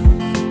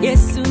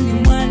 Yesu ni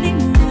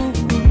mwalimu,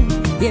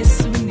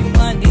 Yesu ni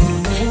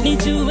mwalimu.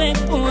 Nijue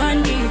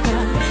kuandika,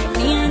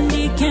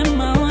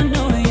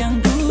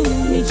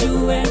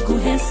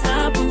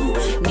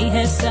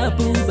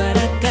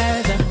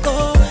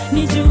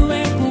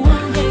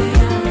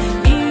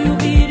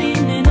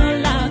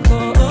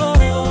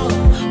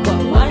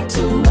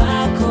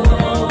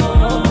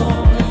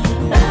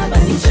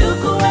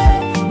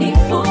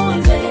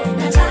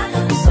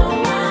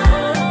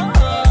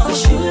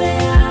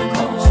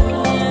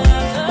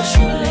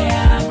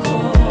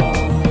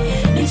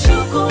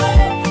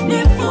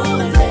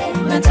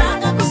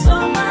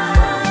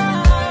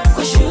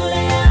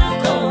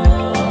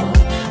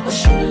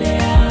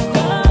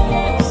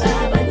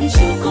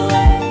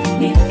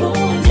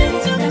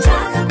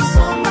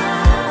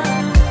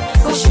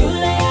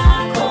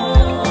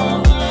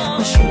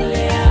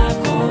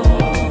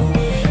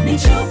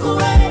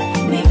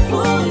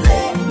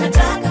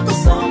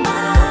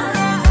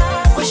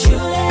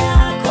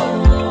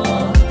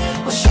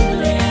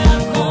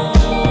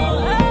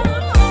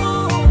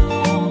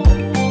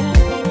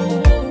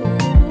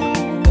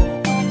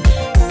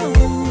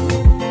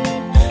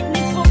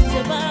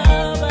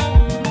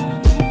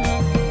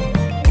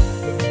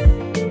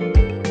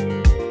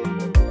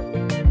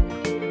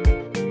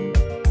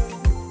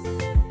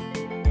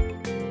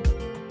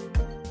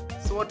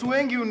 Watu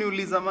wengi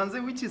uniuliza manze,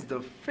 which is the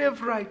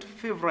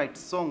favorite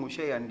song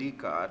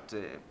ushaiandika at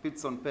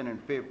Pitson Pen and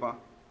Paper.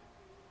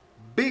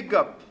 Big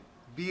up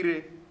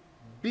Bire,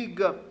 big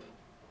up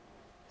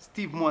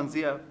Steve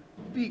Mwanzia,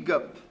 big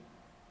up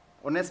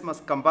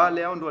Onesmus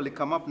Kambale, hao ndo wali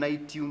come up na hii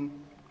tune.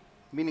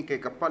 Mimi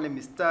nikaeka pale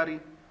mistari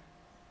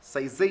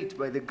size 8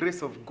 by the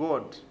grace of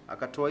God.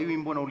 Akatoa hii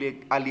wimbo na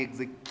ali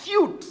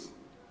execute.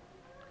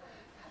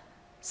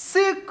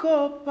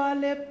 Siko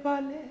pale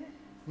pale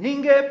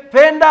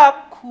ningependa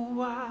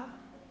kuwa,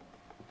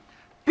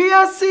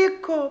 pia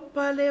siko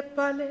pale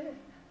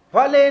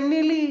pale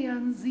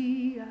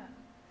nilianzia.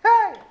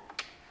 Hey!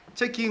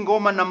 Cheki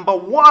ngoma number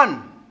 1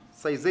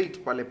 size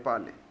 8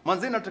 pale.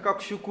 Manze nataka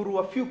kushukuru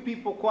a few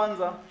people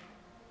kwanza.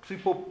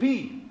 Triple P.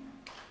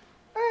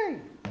 Hey!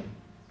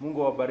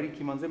 Mungu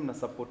awabariki manze, mna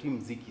support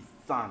muziki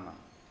sana.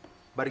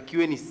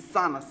 Barikiweni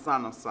sana.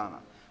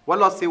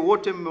 Wala wase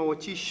wote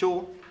mmewachi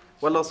show,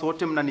 wala wase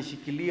wote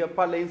mnanishikilia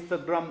pale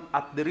Instagram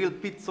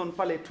 @therealpitson,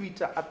 pale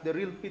Twitter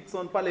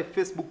 @therealpitson, pale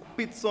Facebook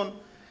Pitson,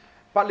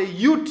 pale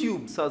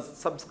YouTube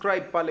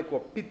subscribe pale kwa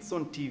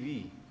Pitson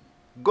TV.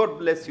 God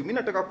bless you. Mimi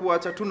nataka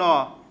kuacha tu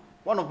na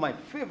one of my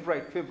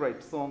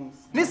favorite songs.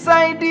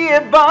 Nisaidie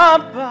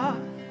Baba,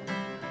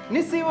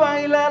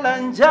 nisiwailala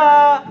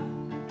njaa.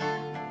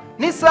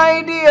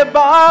 Nisaidie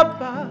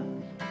Baba,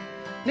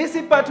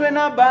 nisipatwe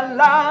na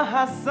balaa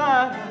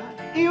hasara,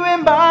 iwe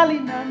mbali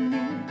nami,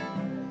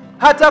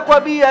 hata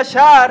kwa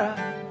biashara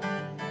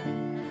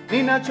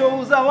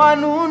ninachouza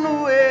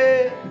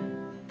wanunue,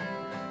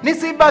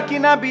 nisibaki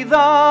na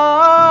bidhaa.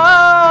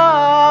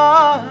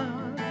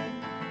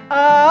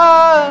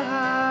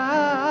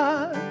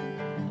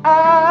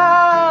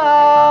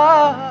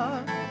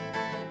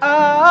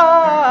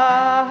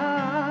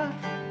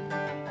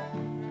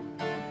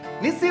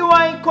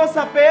 Nisiwahi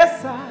kosa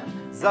pesa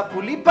za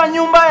kulipa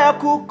nyumba ya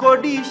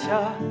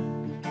kukodisha,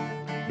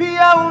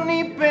 pia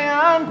unipe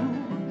yangu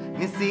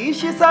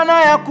nisiishi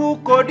sana ya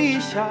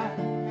kukodisha.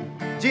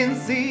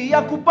 Jinsi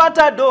ya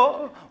kupata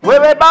do,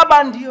 wewe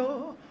Baba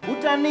ndio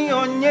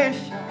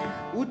utanionyesha,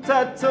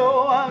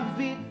 utatoa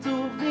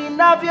vitu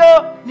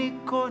vinavyo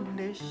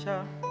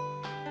nikondesha.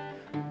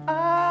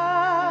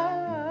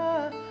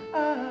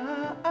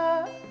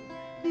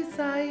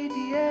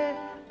 Nisaidie,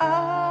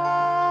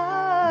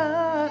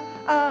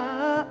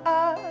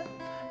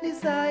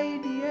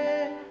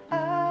 nisaidie,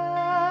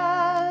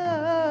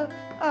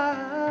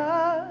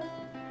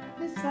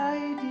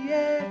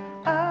 nisaidie,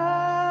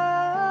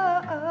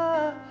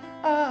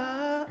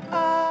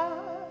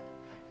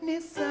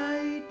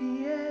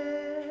 nisaidie.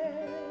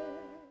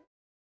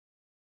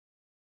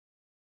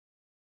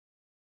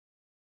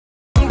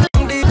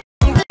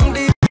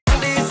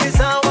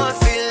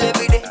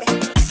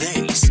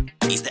 This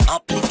is the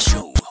Uplift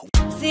Show.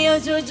 Sio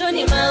juju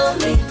ni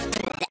maombi.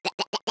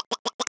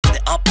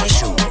 The Uplift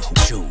Show.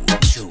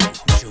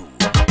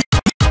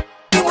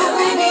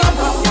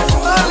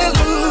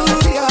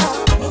 Hallelujah.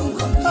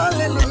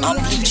 The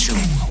Uplift Show.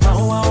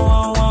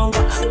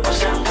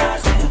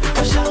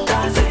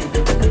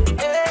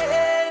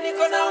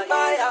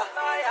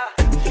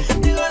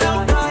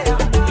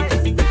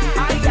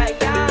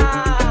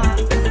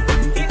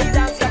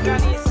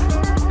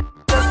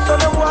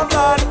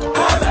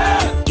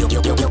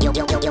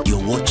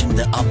 You're watching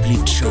the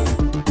Uplift Show